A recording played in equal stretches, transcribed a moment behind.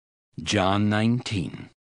John 19.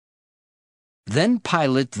 Then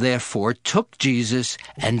Pilate therefore took Jesus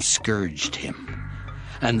and scourged him.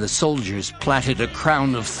 And the soldiers platted a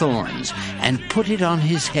crown of thorns and put it on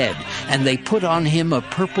his head, and they put on him a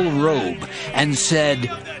purple robe and said,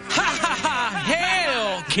 "Ha ha ha!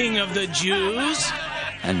 Hail, King of the Jews!"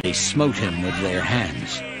 And they smote him with their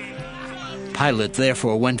hands. Pilate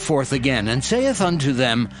therefore went forth again, and saith unto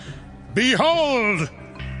them, Behold,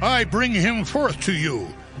 I bring him forth to you,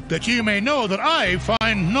 that ye may know that I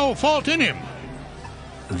find no fault in him.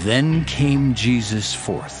 Then came Jesus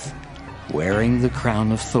forth, wearing the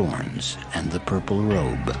crown of thorns and the purple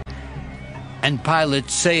robe. And Pilate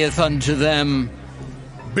saith unto them,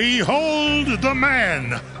 Behold the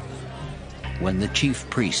man! When the chief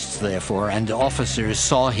priests therefore and officers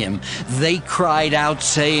saw him, they cried out,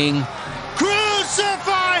 saying,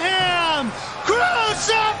 Crucify him!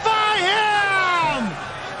 Crucify him!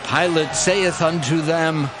 Pilate saith unto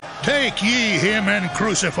them, Take ye him and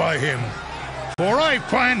crucify him, for I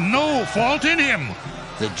find no fault in him.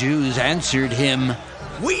 The Jews answered him,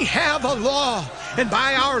 We have a law, and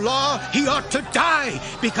by our law he ought to die,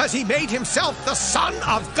 because he made himself the Son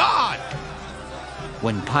of God.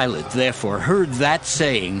 When Pilate therefore heard that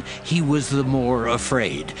saying, he was the more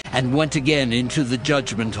afraid, and went again into the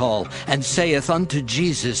judgment hall, and saith unto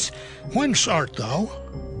Jesus, Whence art thou?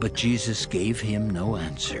 But Jesus gave him no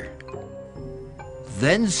answer.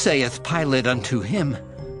 Then saith Pilate unto him,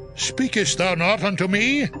 Speakest thou not unto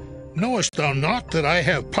me? Knowest thou not that I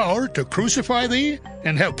have power to crucify thee,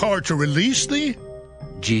 and have power to release thee?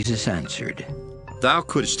 Jesus answered, Thou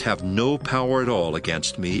couldst have no power at all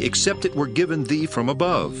against me, except it were given thee from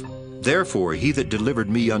above. Therefore he that delivered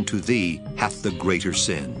me unto thee hath the greater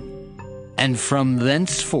sin. And from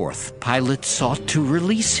thenceforth Pilate sought to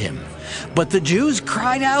release him. But the Jews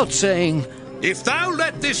cried out, saying, If thou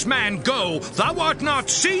let this man go, thou art not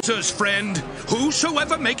Caesar's friend.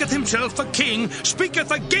 Whosoever maketh himself a king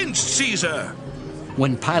speaketh against Caesar.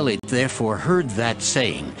 When Pilate therefore heard that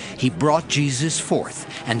saying, he brought Jesus forth,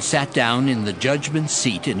 and sat down in the judgment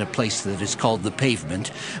seat in a place that is called the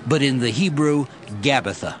Pavement, but in the Hebrew,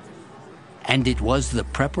 Gabbatha. And it was the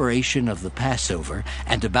preparation of the Passover,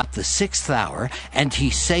 and about the 6th hour, and he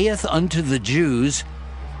saith unto the Jews,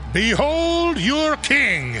 Behold your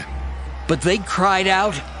king! But they cried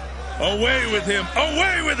out, Away with him!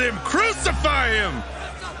 Away with him! Crucify him!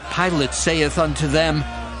 Pilate saith unto them,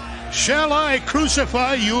 Shall I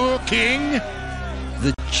crucify your king?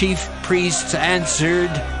 The chief priests answered,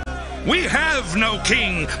 We have no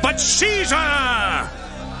king but Caesar!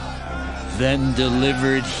 Then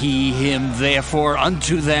delivered he him therefore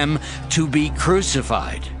unto them to be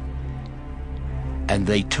crucified. And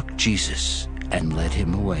they took Jesus and led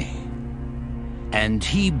him away. And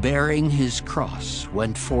he, bearing his cross,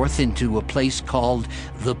 went forth into a place called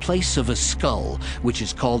the place of a skull, which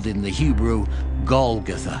is called in the Hebrew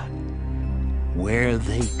Golgotha, where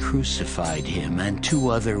they crucified him, and 2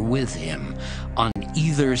 other with him, on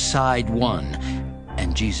either side one,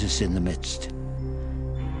 and Jesus in the midst.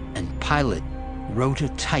 And Pilate wrote a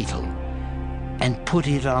title, and put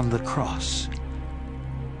it on the cross.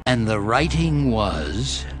 And the writing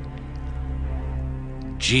was,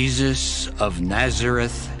 Jesus of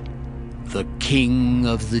Nazareth, the King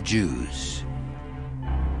of the Jews.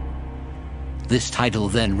 This title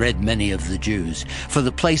then read many of the Jews, for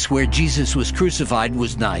the place where Jesus was crucified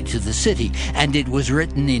was nigh to the city, and it was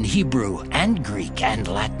written in Hebrew and Greek and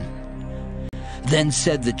Latin. Then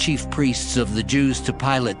said the chief priests of the Jews to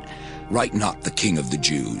Pilate, Write not the King of the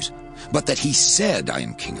Jews, but that he said, I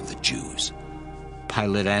am King of the Jews.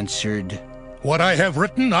 Pilate answered, What I have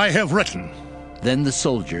written, I have written. Then the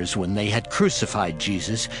soldiers, when they had crucified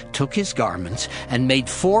Jesus, took his garments, and made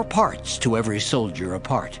 4 parts, to every soldier a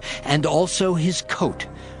part, and also his coat.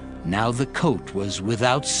 Now the coat was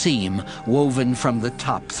without seam, woven from the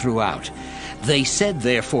top throughout. They said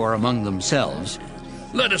therefore among themselves,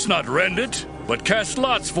 Let us not rend it, but cast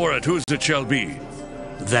lots for it, whose it shall be.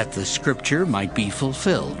 that the scripture might be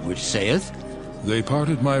fulfilled, which saith, They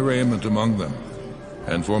parted my raiment among them,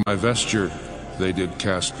 and for my vesture they did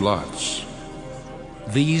cast lots.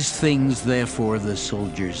 These things therefore the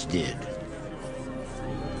soldiers did.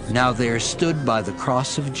 Now there stood by the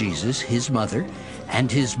cross of Jesus his mother,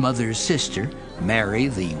 and his mother's sister, Mary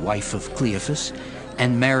the wife of Cleophas,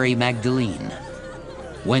 and Mary Magdalene.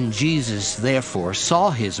 When Jesus therefore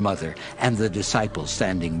saw his mother and the disciple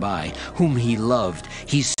standing by, whom he loved,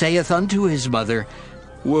 he saith unto his mother,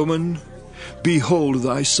 Woman, behold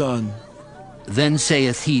thy son. Then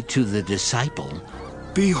saith he to the disciple,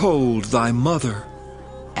 Behold thy mother.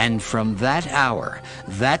 And from that hour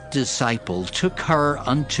that disciple took her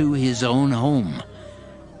unto his own home.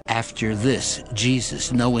 After this,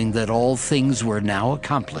 Jesus, knowing that all things were now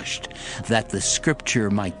accomplished, that the scripture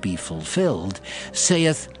might be fulfilled,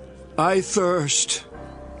 saith, I thirst.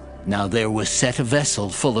 Now there was set a vessel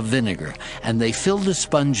full of vinegar, and they filled a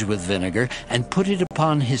sponge with vinegar, and put it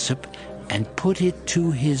upon hyssop, and put it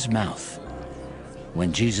to his mouth.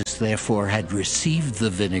 When Jesus therefore had received the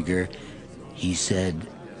vinegar, he said,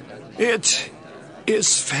 It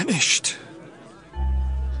is finished.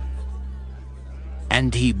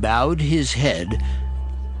 And he bowed his head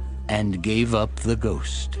and gave up the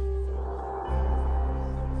ghost.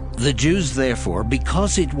 The Jews therefore,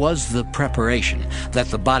 because it was the preparation that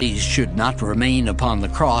the bodies should not remain upon the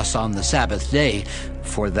cross on the Sabbath day,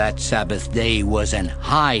 for that Sabbath day was an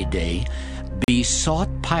high day, besought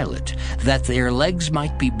Pilate that their legs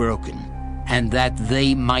might be broken, and that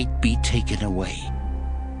they might be taken away.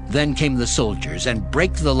 Then came the soldiers, and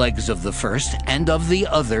brake the legs of the first and of the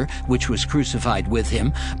other, which was crucified with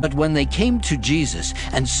him. But when they came to Jesus,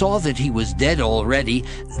 and saw that he was dead already,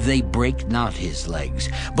 they brake not his legs.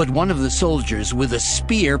 But one of the soldiers with a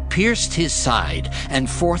spear pierced his side, and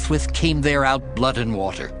forthwith came there out blood and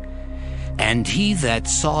water. And he that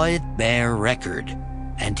saw it bare record,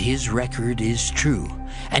 and his record is true.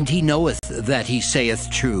 And he knoweth that he saith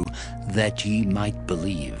true, that ye might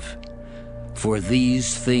believe. For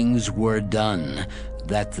these things were done,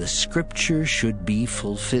 that the scripture should be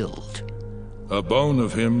fulfilled. A bone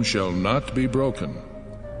of him shall not be broken.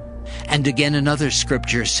 And again another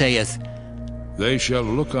scripture saith, They shall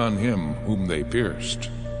look on him whom they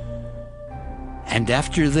pierced. And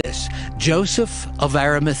after this, Joseph of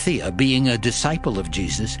Arimathea, being a disciple of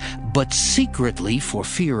Jesus, but secretly for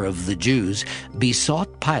fear of the Jews,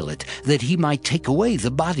 besought Pilate that he might take away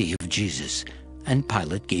the body of Jesus. And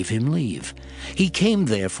Pilate gave him leave. He came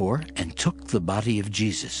therefore and took the body of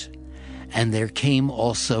Jesus. And there came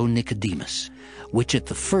also Nicodemus, which at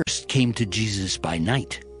the first came to Jesus by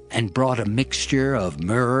night, and brought a mixture of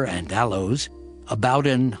myrrh and aloes, about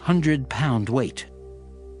 100 pound weight.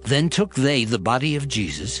 Then took they the body of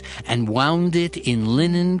Jesus, and wound it in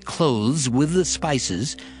linen clothes with the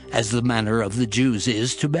spices, as the manner of the Jews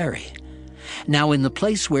is to bury. Now in the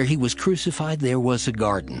place where he was crucified there was a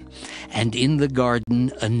garden, and in the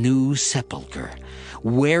garden a new sepulchre,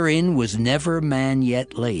 wherein was never man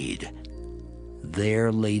yet laid.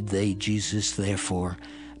 There laid they Jesus therefore,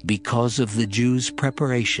 because of the Jews'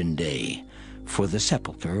 preparation day, for the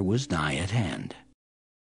sepulchre was nigh at hand.